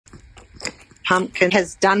Pumpkin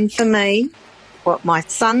has done for me what my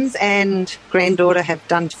sons and granddaughter have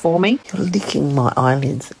done for me. You're licking my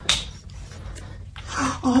eyelids.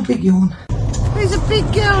 Oh, big yawn. Who's a big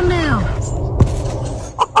girl now?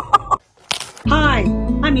 Hi,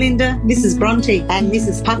 I'm Linda, this is Bronte, and this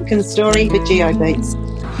is Pumpkin's story for GeoBeats.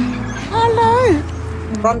 Hello.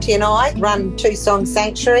 Bronte and I run Two Song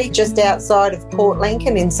Sanctuary just outside of Port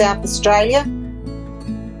Lincoln in South Australia.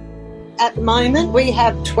 At the moment, we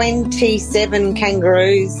have 27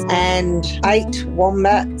 kangaroos and 8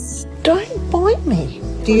 wombats. Don't bite me.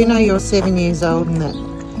 Do you know you're 7 years old and that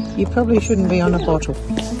you probably shouldn't be on a bottle?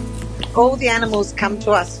 All the animals come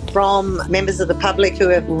to us from members of the public who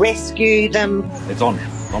have rescued them. It's on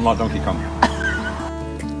like Donkey Kong.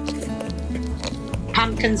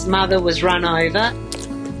 Pumpkin's mother was run over.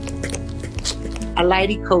 A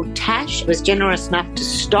lady called Tash was generous enough to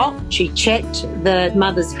stop. She checked the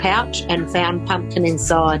mother's pouch and found Pumpkin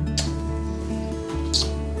inside.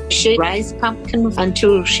 She raised Pumpkin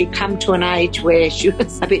until she come to an age where she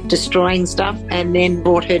was a bit destroying stuff, and then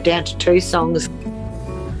brought her down to Two Songs.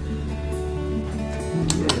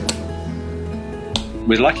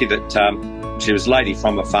 We're lucky that she was a lady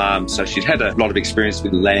from a farm, so she'd had a lot of experience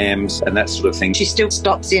with lambs and that sort of thing. She still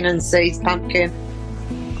stops in and sees Pumpkin.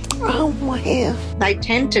 Oh, my hair. They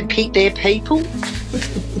tend to pick their people.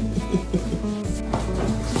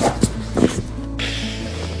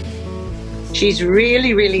 She's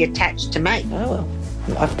really, really attached to me. Oh, well.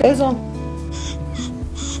 Life goes on.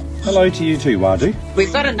 Hello to you too, Wadu.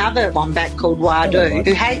 We've got another wombat called Wadu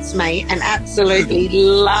who hates me and absolutely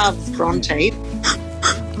loves Bronte.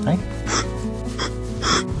 Hey?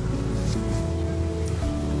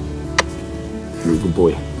 You're a good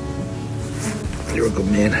boy. You're a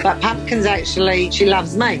good man. But Pumpkin's actually, she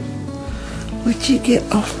loves me. Would you get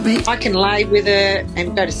off me? I can lay with her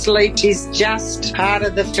and go to sleep. She's just part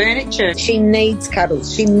of the furniture. She needs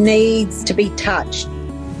cuddles. She needs to be touched.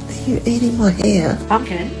 Are you eating my hair?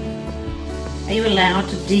 Pumpkin, are you allowed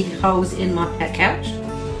to dig holes in my couch?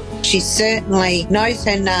 She certainly knows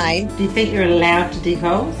her name. Do you think you're allowed to dig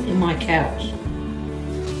holes in my couch?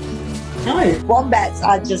 No. Wombats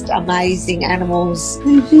are just amazing animals.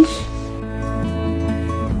 Who's this?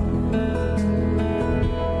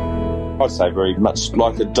 I'd say very much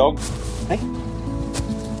like a dog. Hey?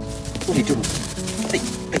 What are you doing? Hey,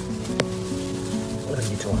 hey. What are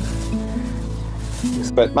you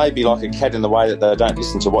doing? But maybe like a cat in the way that they don't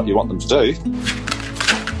listen to what you want them to do.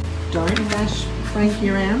 Don't lash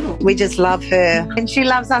Frankie around. We just love her, and she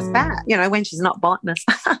loves us back, you know, when she's not biting us.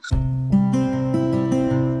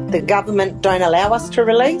 The government don't allow us to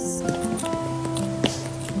release.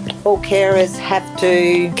 All carers have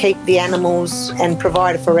to keep the animals and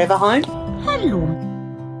provide a forever home. Hello.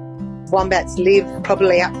 Wombats live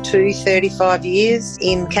probably up to 35 years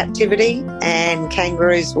in captivity, and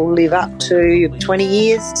kangaroos will live up to 20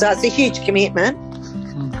 years. So it's a huge commitment.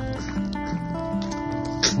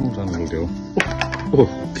 Well done, little girl. Oh,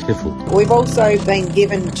 careful. We've also been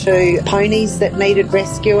given to ponies that needed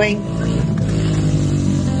rescuing.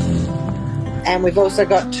 And we've also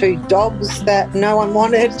got 2 dogs that no one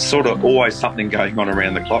wanted. Sort of always something going on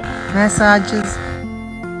around the clock. Massages.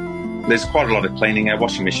 There's quite a lot of cleaning. Our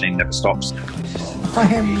washing machine never stops. I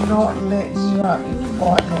am not letting you bite me.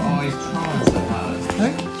 Oh, he's trying so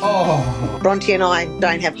hard. Oh. Bronte and I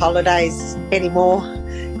don't have holidays anymore.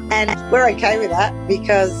 And we're okay with that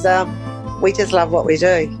because we just love what we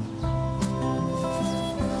do.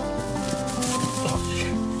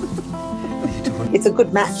 It's a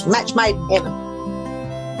good match made in heaven.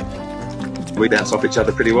 We bounce off each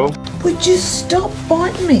other pretty well. Would you stop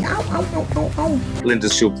biting me? Ow, ow, ow, ow, ow. Linda,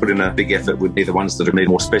 she'll put in a big effort with the ones that need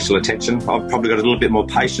more special attention. I've probably got a little bit more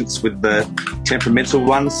patience with the temperamental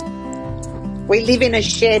ones. We live in a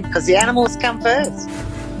shed because the animals come first.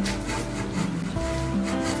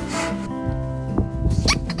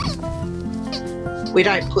 We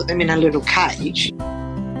don't put them in a little cage.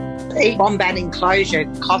 Each wombat enclosure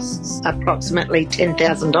costs approximately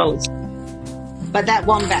 $10,000. But that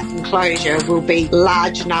wombat enclosure will be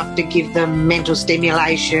large enough to give them mental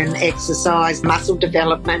stimulation, exercise, muscle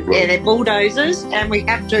development. Yeah, they're bulldozers, and we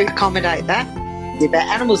have to accommodate that. If our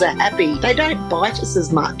animals are happy, they don't bite us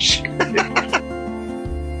as much.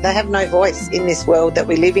 They have no voice in this world that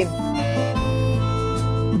we live in.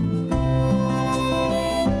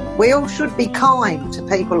 We all should be kind to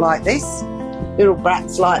people like this, little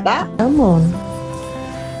brats like that. Come on.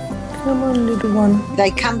 Come on, little one. They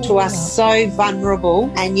come to us so vulnerable,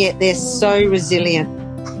 and yet they're so resilient.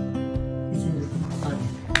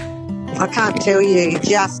 I can't tell you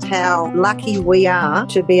just how lucky we are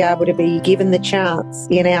to be able to be given the chance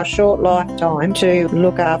in our short lifetime to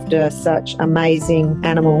look after such amazing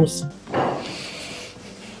animals.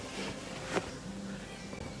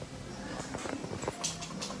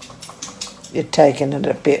 You're taking it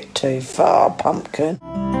a bit too far, Pumpkin.